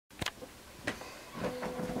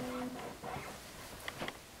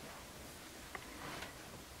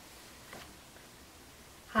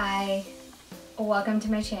Hi, welcome to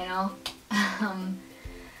my channel. I'm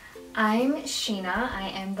Sheena. I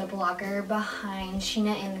am the blogger behind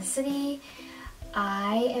Sheena in the City.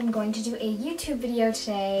 I am going to do a YouTube video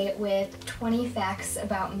today with 20 facts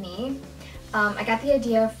about me. I got the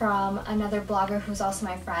idea from another blogger who's also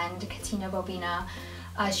my friend, Katina Bobina.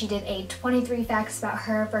 She did a 23 facts about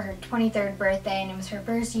her for her 23rd birthday, and it was her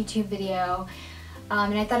first YouTube video.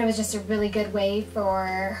 And I thought it was just a really good way for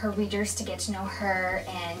her readers to get to know her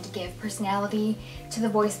and give personality to the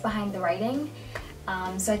voice behind the writing.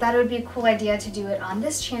 So I thought it would be a cool idea to do it on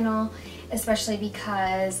this channel, especially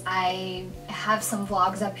because I have some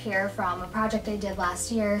vlogs up here from a project I did last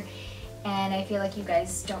year, and I feel like you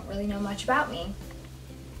guys don't really know much about me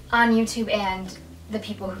on YouTube and the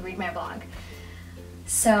people who read my blog.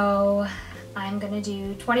 So I'm gonna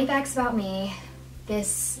do 20 facts about me.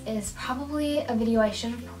 This is probably a video I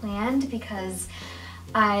should have planned because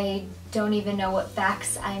I don't even know what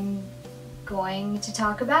facts I'm going to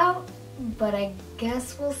talk about, but I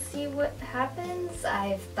guess we'll see what happens.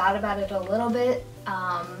 I've thought about it a little bit,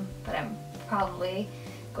 but I'm probably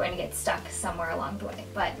going to get stuck somewhere along the way,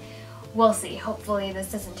 but we'll see. Hopefully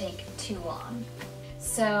this doesn't take too long.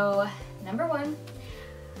 So, number one,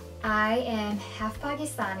 I am half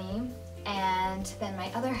Pakistani, and then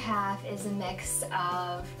my other half is a mix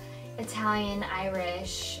of Italian,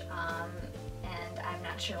 Irish, and I'm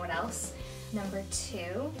not sure what else. Number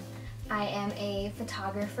two, I am a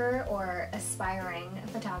photographer or aspiring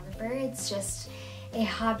photographer. It's just a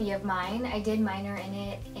hobby of mine. I did minor in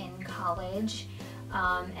it in college,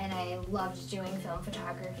 and I loved doing film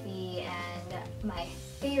photography, and my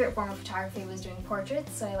favorite form of photography was doing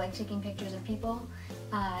portraits, so I like taking pictures of people.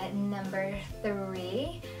 Number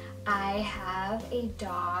three, I have a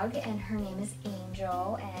dog, and her name is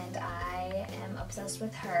Angel, and I am obsessed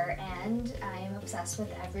with her, and I am obsessed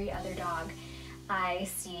with every other dog I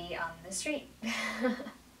see on the street.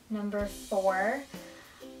 Number four,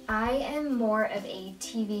 I am more of a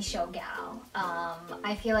TV show gal.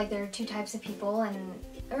 I feel like there are two types of people,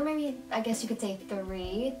 or maybe I guess you could say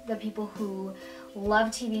three: the people who love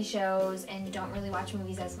TV shows and don't really watch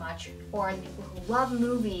movies as much, or the people who love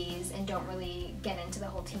movies and don't really get into the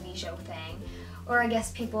whole TV show thing, or I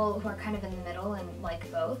guess people who are kind of in the middle and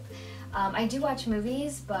like both. I do watch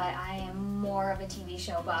movies, but I am more of a TV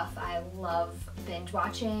show buff. I love binge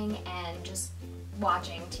watching and just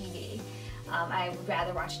watching TV. I would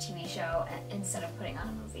rather watch a TV show instead of putting on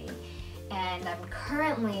a movie. And I'm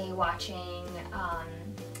currently watching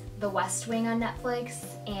The West Wing on Netflix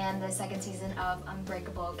and the second season of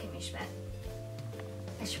Unbreakable Kimmy Schmidt.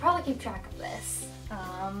 I should probably keep track of this,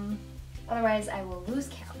 otherwise I will lose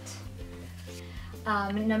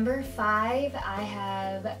count. Number five, I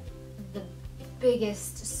have the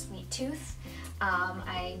biggest sweet tooth.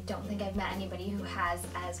 I don't think I've met anybody who has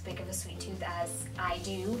as big of a sweet tooth as I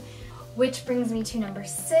do. Which brings me to number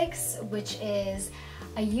six, which is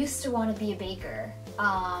I used to want to be a baker.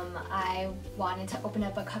 I wanted to open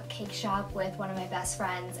up a cupcake shop with one of my best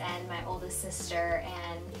friends and my oldest sister,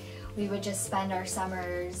 and we would just spend our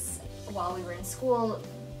summers while we were in school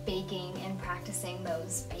baking and practicing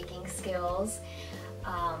those baking skills.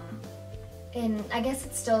 And I guess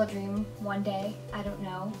it's still a dream one day. I don't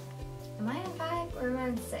know. Am I on five or am I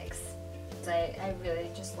on six? I really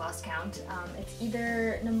just lost count. It's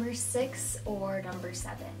either number six or number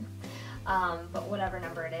seven, but whatever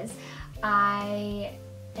number it is. I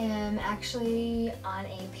am actually on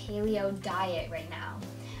a paleo diet right now,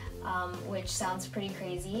 which sounds pretty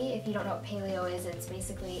crazy. If you don't know what paleo is, it's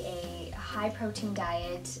basically a high protein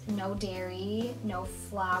diet, no dairy, no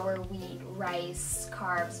flour, wheat, rice,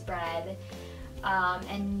 carbs, bread,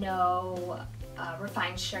 and no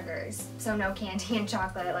refined sugars. So no candy and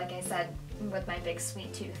chocolate, like I said with my big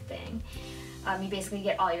sweet tooth thing. You basically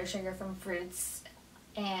get all your sugar from fruits,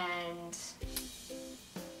 and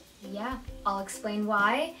yeah, I'll explain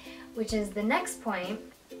why, which is the next point.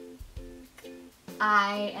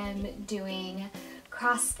 I am doing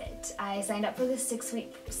CrossFit. I signed up for this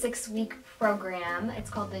six-week program. It's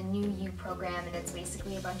called the New You program, and it's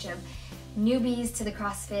basically a bunch of newbies to the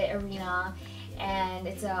CrossFit arena, and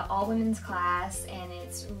it's an all-women's class, and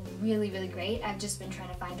it's really, really great. I've just been trying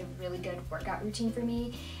to find a really good workout routine for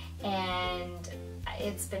me, and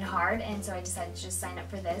it's been hard, and so I decided to just sign up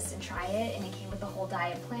for this and try it, and it came with a whole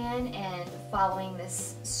diet plan, and following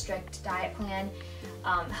this strict diet plan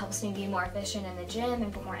helps me be more efficient in the gym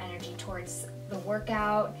and put more energy towards the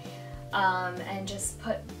workout, and just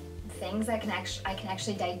put things I can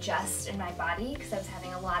actually digest in my body, because I was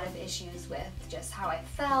having a lot of issues with just how I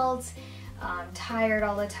felt, tired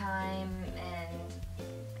all the time,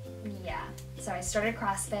 and yeah, so I started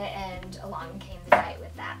CrossFit and along came the diet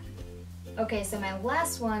with that. Okay, so my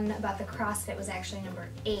last one about the CrossFit was actually number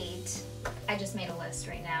 8. I just made a list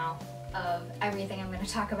right now of everything I'm going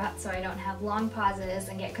to talk about so I don't have long pauses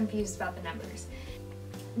and get confused about the numbers.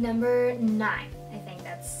 Number 9, I think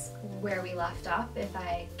that's where we left off if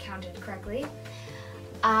I counted correctly.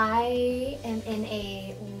 I am in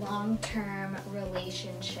a long-term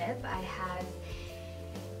relationship. I have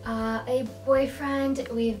a boyfriend.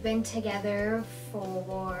 We've been together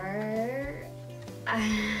for...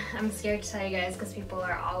 I'm scared to tell you guys because people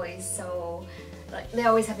are always so, like, they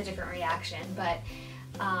always have a different reaction, but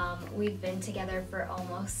we've been together for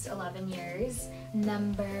almost 11 years.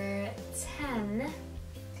 Number 10,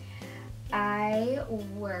 I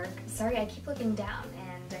work, sorry I keep looking down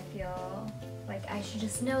and I feel like I should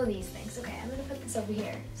just know these things. Okay, I'm gonna put this over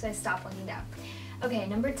here so I stop looking down. Okay,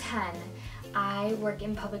 number 10, I work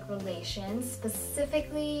in public relations,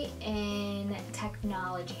 specifically in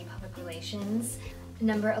technology public relations.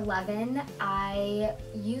 Number 11, I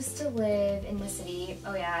used to live in the city.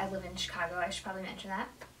 Oh yeah, I live in Chicago, I should probably mention that.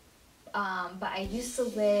 But I used to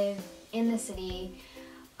live in the city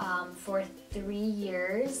for 3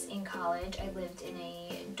 years in college. I lived in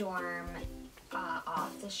a dorm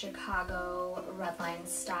off the Chicago Red Line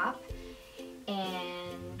stop,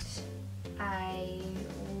 and I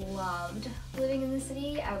loved living in the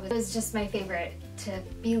city. It was just my favorite to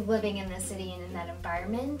be living in the city and in that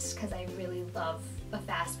environment because I really love a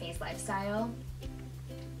fast-paced lifestyle.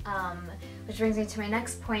 Which brings me to my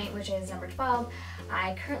next point, which is number 12.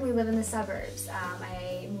 I currently live in the suburbs.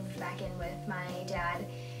 I moved back in with my dad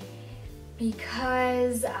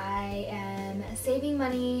because I am saving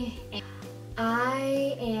money. And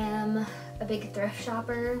I am a big thrift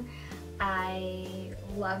shopper. I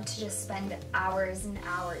love to just spend hours and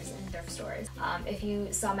hours in thrift stores. If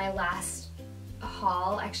you saw my last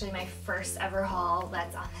haul, actually my first ever haul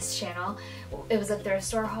that's on this channel, it was a thrift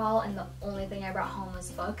store haul and the only thing I brought home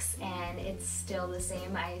was books, and it's still the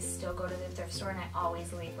same. I still go to the thrift store and I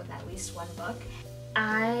always leave with at least one book.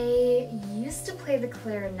 I used to play the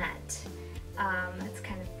clarinet. It's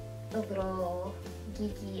kind of a little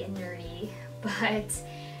geeky and nerdy, but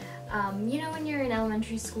you know when you're in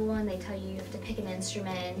elementary school and they tell you have to pick an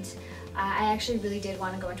instrument, I actually really did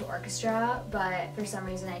want to go into orchestra, but for some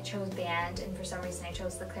reason I chose band and for some reason I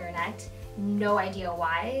chose the clarinet. No idea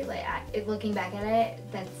why. Like looking back at it,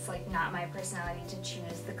 that's like not my personality to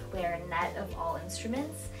choose the clarinet of all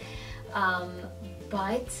instruments.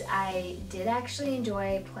 But I did actually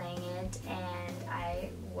enjoy playing it and I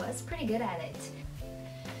was pretty good at it.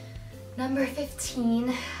 Number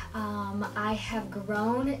 15, I have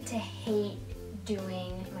grown to hate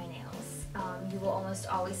doing my nails. You will almost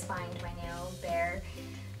always find my nails bare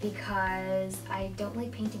because I don't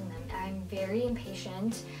like painting them. I'm very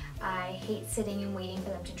impatient. I hate sitting and waiting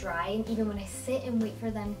for them to dry, and even when I sit and wait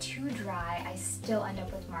for them to dry, I still end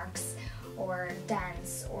up with marks or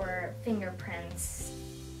dents or fingerprints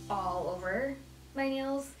all over my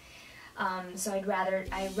nails. So I'd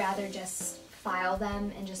rather just file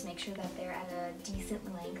them and just make sure that they're at a decent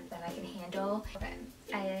length that I can handle.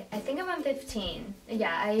 Okay, I think I'm on 15.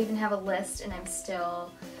 Yeah, I even have a list and I'm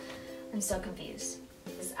still confused.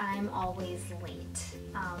 I'm always late.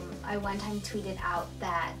 I one time tweeted out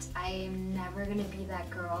that I am never gonna be that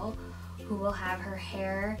girl who will have her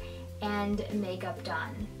hair and makeup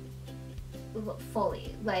done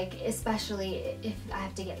fully, like especially if I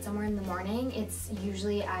have to get somewhere in the morning. It's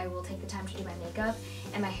usually I will take the time to do my makeup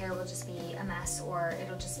and my hair will just be a mess, or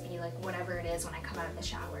it'll just be like whatever it is when I come out of the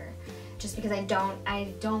shower, just because I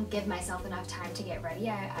don't give myself enough time to get ready.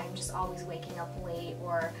 I'm just always waking up late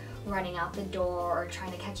or running out the door or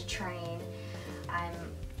trying to catch a train.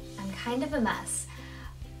 I'm kind of a mess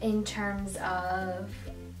in terms of,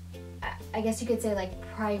 I guess you could say, like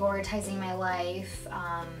prioritizing my life,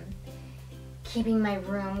 keeping my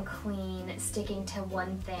room clean, sticking to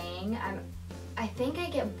one thing. I think I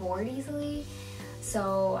get bored easily,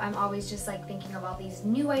 so I'm always just like thinking of all these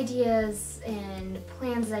new ideas and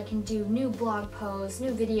plans that I can do, new blog posts,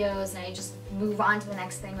 new videos, and I just move on to the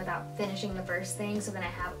next thing without finishing the first thing. So then I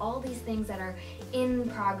have all these things that are in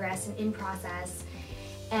progress and in process,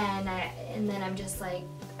 and then I'm just like,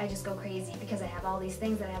 I just go crazy because I have all these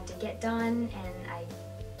things that I have to get done and I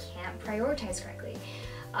can't prioritize correctly.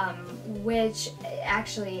 Which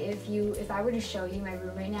actually, if I were to show you my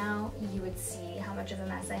room right now, you would see how much of a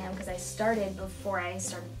mess I am, because I started, before I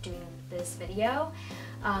started doing this video,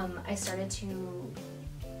 I started to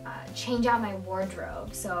change out my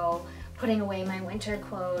wardrobe. So putting away my winter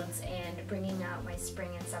clothes and bringing out my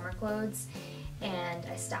spring and summer clothes, and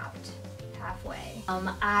I stopped halfway.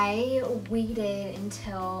 I waited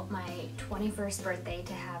until my 21st birthday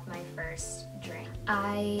to have my first drink.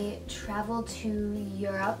 I traveled to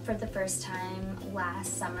Europe for the first time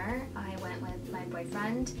last summer. I went with my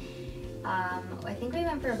boyfriend. I think we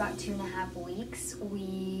went for about 2.5 weeks.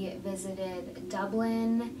 We visited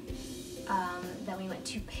Dublin, then we went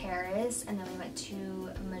to Paris, and then we went to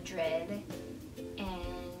Madrid,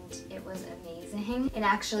 and it was amazing. And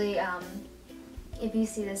actually, if you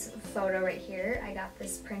see this photo right here, I got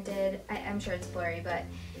this printed. I'm sure it's blurry, but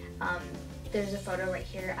there's a photo right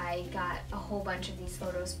here. I got a whole bunch of these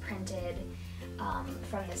photos printed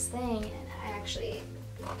from this thing, and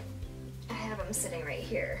I have them sitting right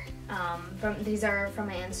here. These are from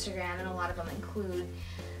my Instagram, and a lot of them include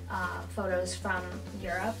photos from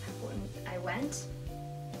Europe when I went.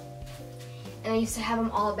 And I used to have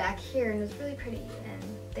them all back here, and it was really pretty, and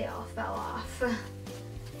they all fell off.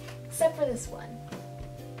 Except for this one.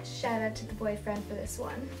 Shout out to the boyfriend for this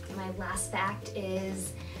one. My last fact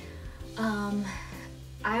is,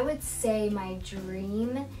 I would say my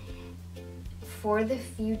dream for the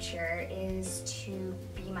future is to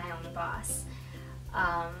be my own boss.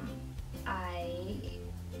 I'm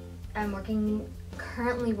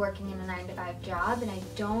currently working in a 9-to-5 job, and I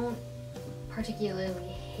don't particularly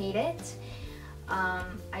hate it.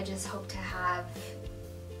 I just hope to have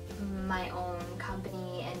my own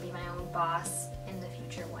company and be my own boss in the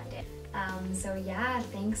future one day. So yeah,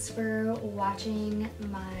 thanks for watching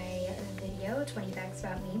my video, 20 Facts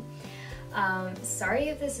About Me. Sorry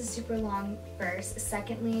if this is super long first.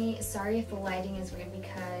 Secondly, sorry if the lighting is weird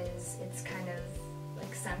because it's kind of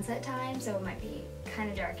like sunset time, so it might be kind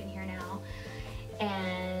of dark in here now.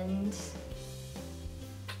 And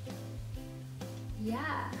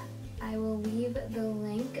yeah, I will leave the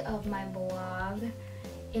link of my blog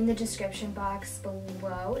in the description box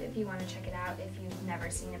below if you want to check it out if you've never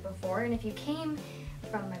seen it before. And if you came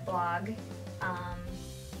from my blog,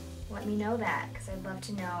 let me know that, because I'd love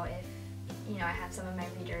to know if I have some of my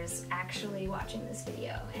readers actually watching this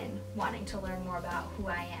video and wanting to learn more about who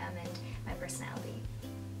I am and my personality.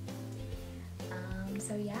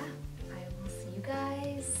 So yeah, I will see you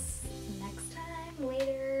guys next time,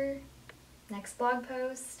 later, next blog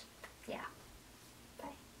post. Yeah.